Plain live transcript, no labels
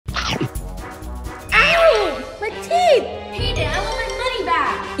did. Hayden, I want my money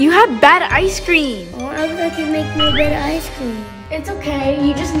back. You have bad ice cream. Oh, I wish I could make me better ice cream. It's okay.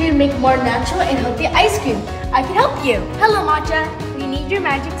 You just need to make more natural and healthy ice cream. I can help you. Hello, Matcha. We need your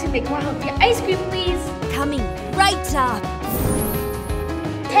magic to make more healthy ice cream, please. Coming right up.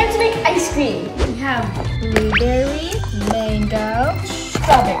 Time to make ice cream. We have blueberry, mango,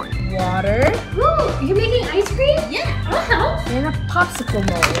 strawberry, water. Ooh, you're making ice cream? Yeah. I'll help. And a popsicle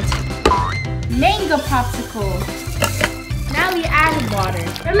mold. Mango popsicle. Now we add water.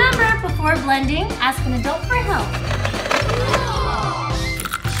 Remember, before blending, ask an adult for help.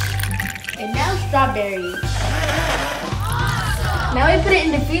 And now strawberry. Awesome. Now we put it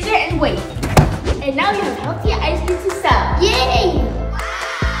in the freezer and wait. And now we have healthy ice cream to sell. Yay!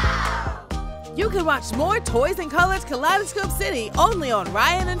 You can watch more Toys and Colors Kaleidoscope City only on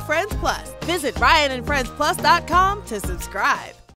Ryan and Friends Plus. Visit RyanandFriendsPlus.com to subscribe.